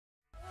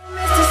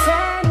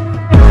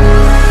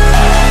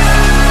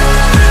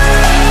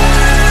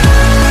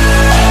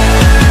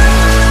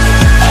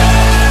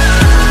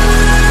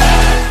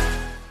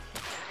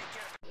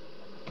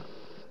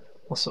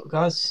What's up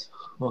guys,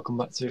 welcome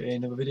back to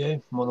another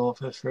video, Modern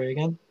Warfare 3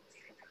 again.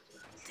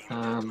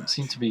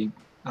 Seem to be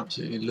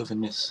absolutely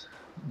loving this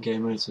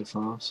game mode so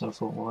far, so I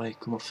thought why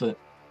come off it.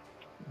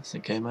 It's a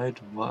game mode,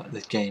 what?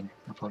 This game,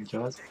 I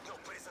apologise.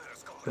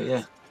 But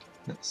yeah,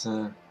 let's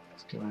go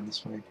around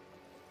this way.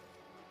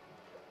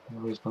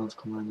 They're always bound to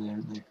come around there,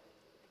 aren't they?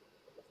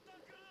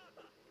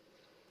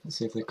 Let's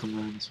see if they come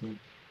around this way.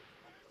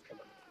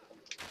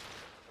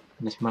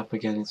 And this map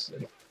again is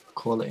a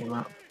quality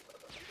map.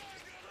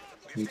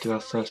 We do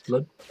have first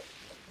blood.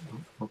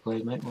 Well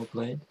played mate, well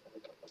played.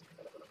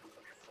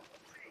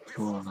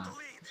 Oh no.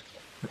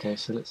 Okay,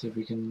 so let's see if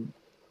we can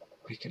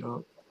pick it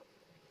up.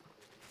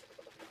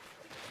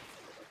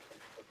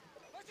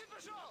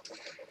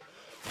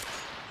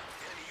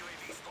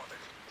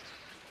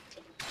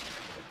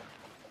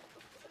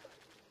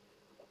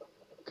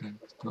 Okay,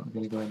 it's not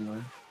going to go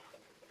anywhere.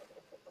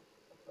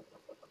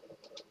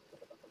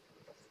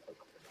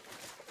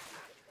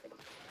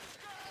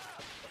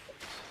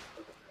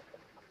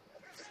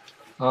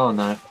 Oh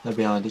no, they're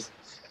behind us.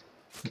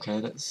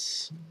 Okay,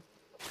 let's...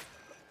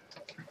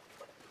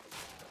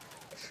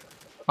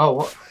 Oh,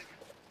 what?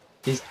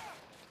 He's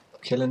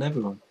killing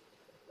everyone.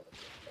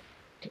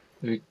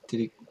 Did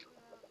he...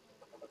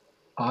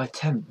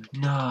 Itemp?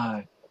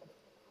 No!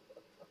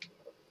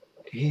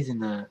 He's in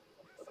there.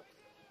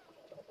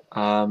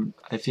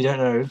 If you don't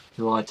know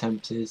who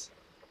Itemp is,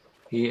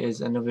 he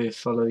is another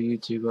fellow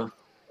YouTuber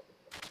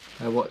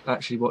I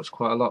actually watch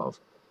quite a lot of.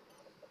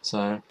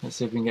 So, let's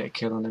see if we can get a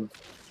kill on him.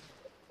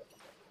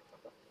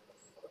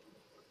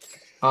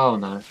 Oh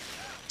no.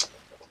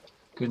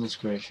 Goodness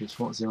gracious,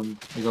 what's he on?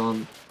 He's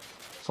on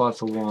 5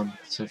 for 1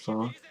 so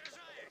far.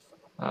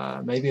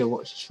 Maybe I'll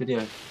watch this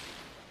video.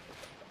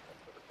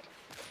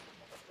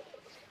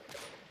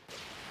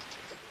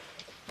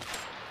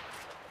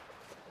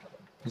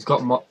 He's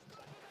got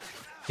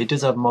he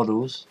does have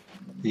models,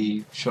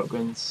 the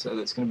shotguns, so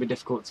it's going to be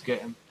difficult to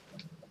get him.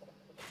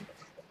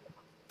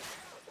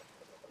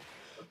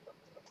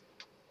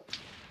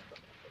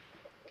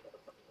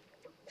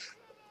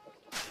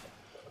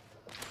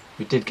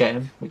 We did get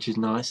him, which is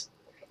nice.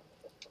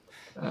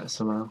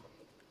 Somehow.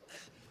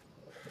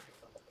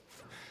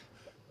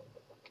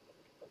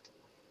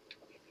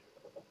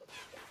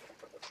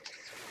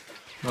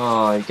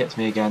 Oh, he gets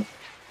me again.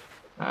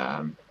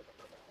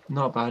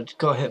 Not bad.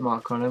 Got a hit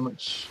mark on him,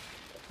 which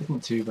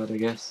isn't too bad, I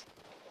guess.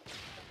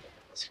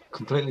 It's a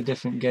completely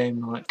different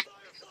game, like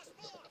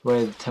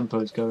where the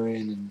tempo's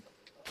going and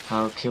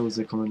how kills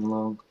are coming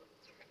along.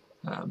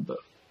 But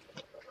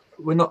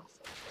we're not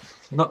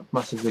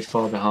massively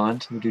far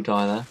behind. We do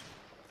die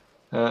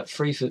there.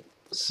 3 for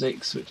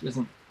 6, which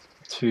isn't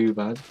too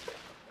bad.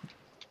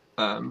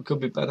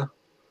 Could be better.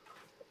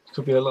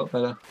 Could be a lot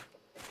better.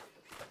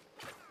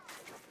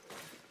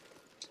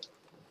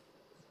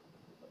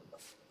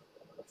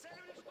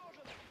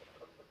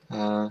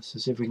 So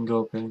see if we can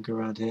go up here and go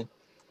around here.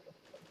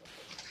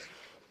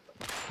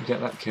 We get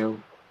that kill.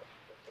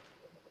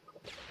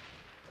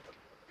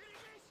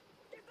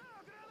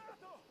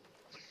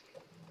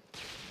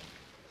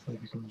 See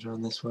if he comes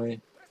around this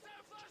way.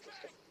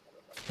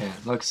 Yeah,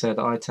 like I said,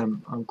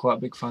 Itemp, I'm quite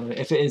a big fan of it.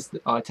 If it is the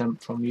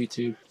Itemp from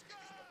YouTube,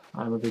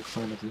 I'm a big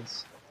fan of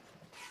this.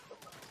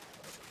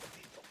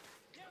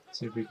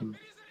 See if we can...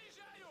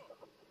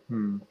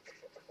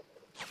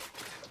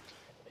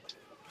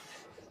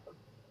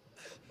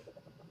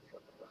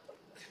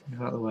 Get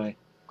out of the way.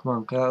 Come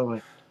on, get out of the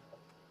way.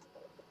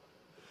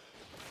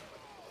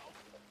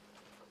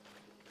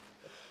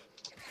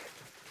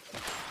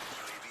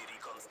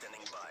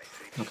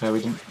 Okay,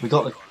 we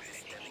got a,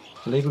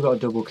 I believe we got a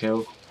double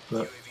kill,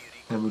 but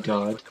then we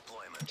died,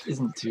 which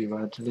isn't too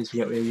bad. At least we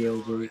get the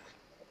UAV.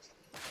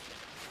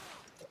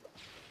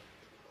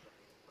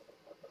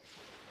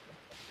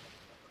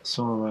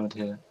 Someone around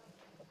here.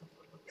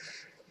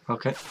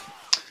 Okay,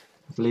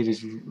 I believe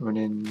he's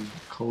running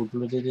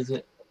cold-blooded, is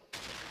it?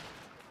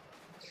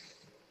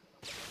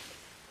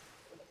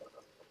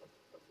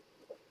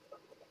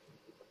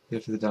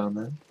 If they're down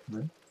there,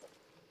 no.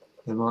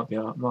 There might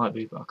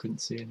be, but I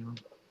couldn't see anyone.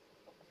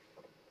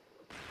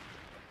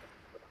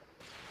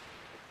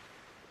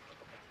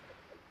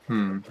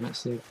 Let's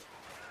see.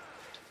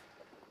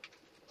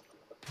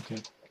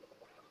 Okay.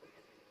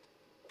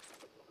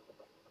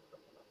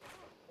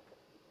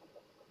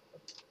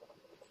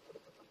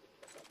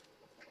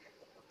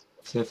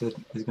 See if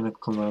he's going to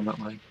come around that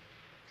way.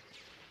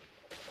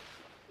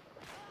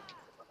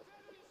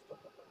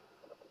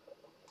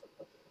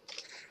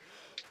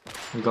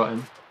 We got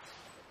him.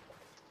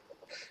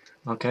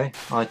 Okay,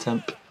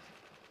 Itemp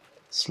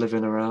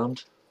slithering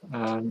around.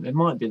 It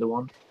might be the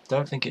one.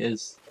 Don't think it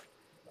is.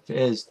 If it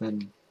is,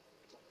 then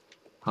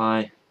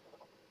hi,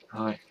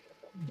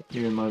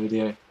 you're in my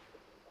video,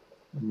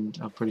 and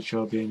I'm pretty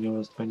sure I'll be in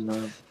yours depending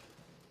on.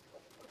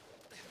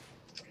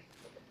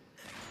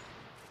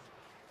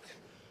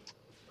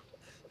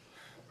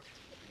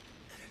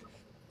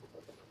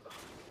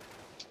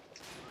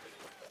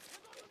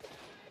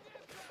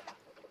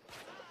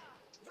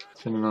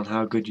 Depending on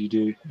how good you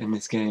do in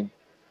this game.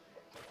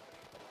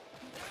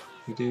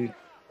 We do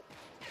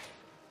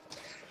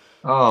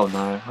Oh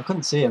no, I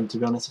couldn't see him to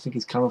be honest. I think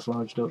he's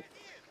camouflaged up.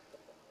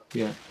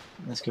 Yeah,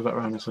 let's go back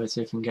around this way,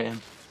 see if we can get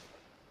him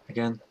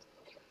again.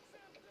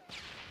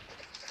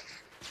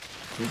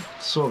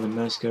 Sort of a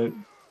no scope,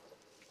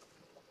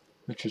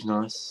 which was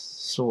nice.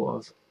 Sort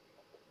of.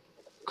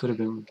 Could have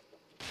been.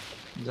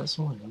 Is that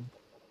someone?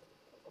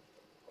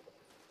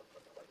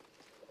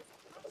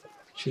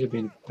 Should have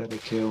been a better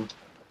kill.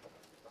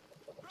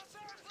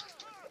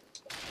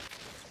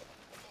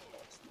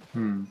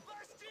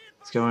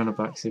 Let's go around the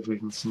back, see if we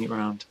can sneak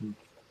around and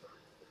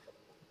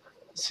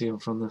see them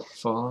from the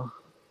far.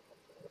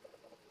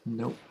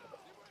 Nope.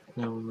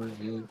 No one right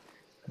here.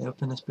 They're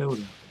up in this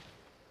building.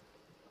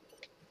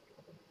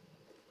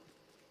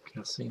 Okay,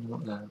 I see them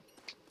up there.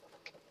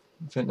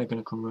 I think they're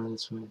going to come around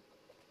this way.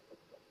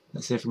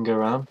 Let's see if we can go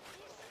around.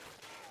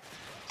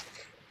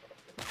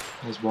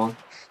 There's one.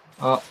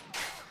 Oh,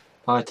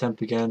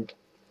 Itemp again.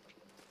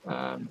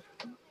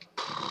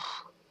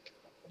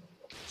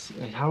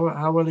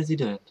 How well is he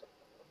doing?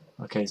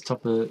 Okay, he's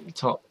top.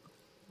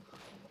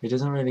 He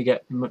doesn't really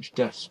get much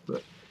deaths,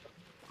 but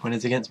when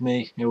it's against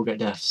me, he will get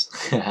deaths.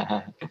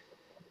 I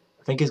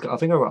think I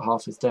got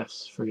half his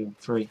deaths, 3 and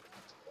 3,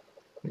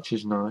 which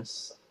is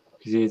nice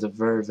because he is a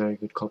very, very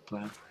good COD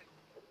player.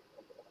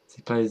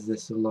 He plays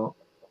this a lot.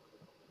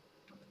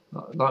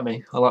 Like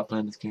me, I like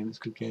playing this game. It's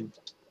a good game.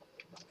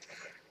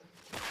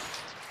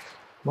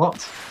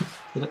 What?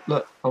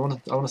 Look, I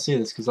want to see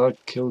this because I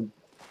killed.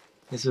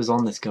 This was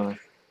on this guy.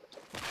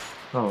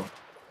 Oh,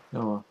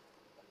 oh.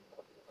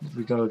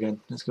 We go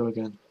again. Let's go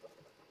again.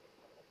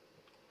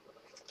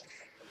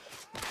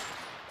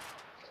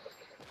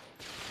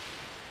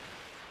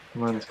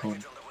 Around this corner.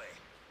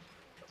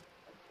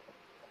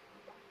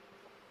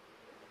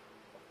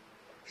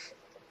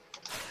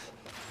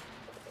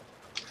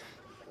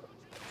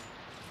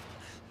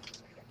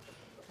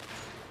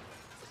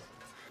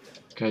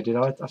 Okay, did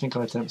I think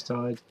Itemps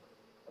died.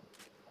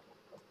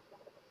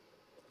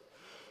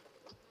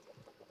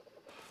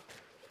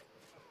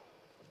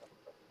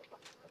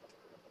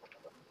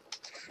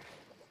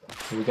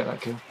 Did we get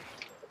that kill?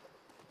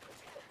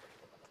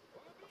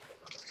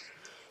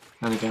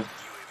 And again.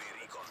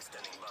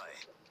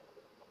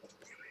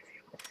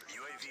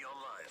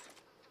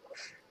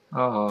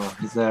 Oh,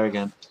 he's there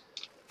again.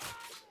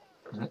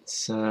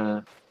 Let's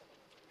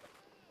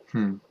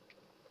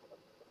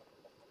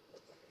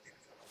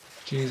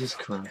Jesus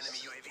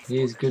Christ.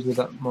 He is good with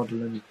that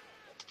model, isn't he?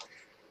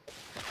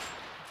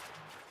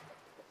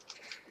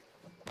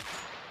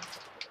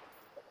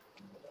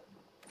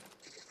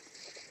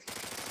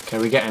 Okay,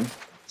 we get him.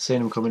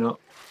 Seeing him coming up.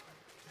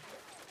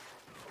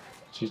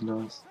 Which is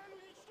nice.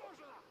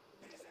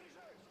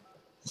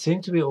 They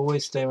seem to be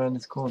always stay around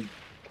this corner.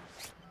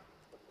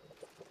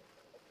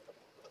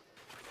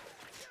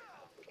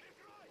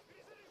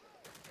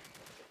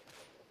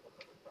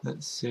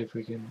 Let's see if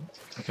we can...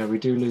 Okay, we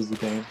do lose the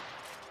game.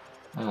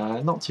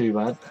 Not too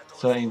bad.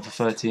 13 for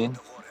 13.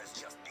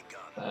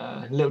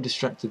 A little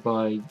distracted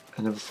by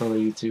another fellow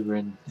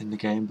YouTuber in the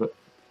game, but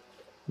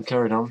we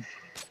carried on.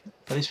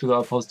 At least we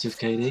got a positive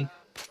KD.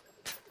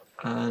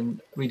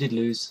 And we did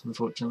lose,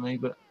 unfortunately,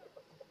 but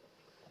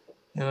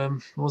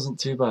it wasn't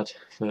too bad.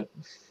 But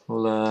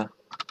we'll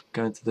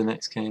go into the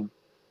next game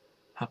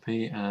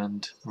happy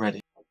and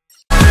ready.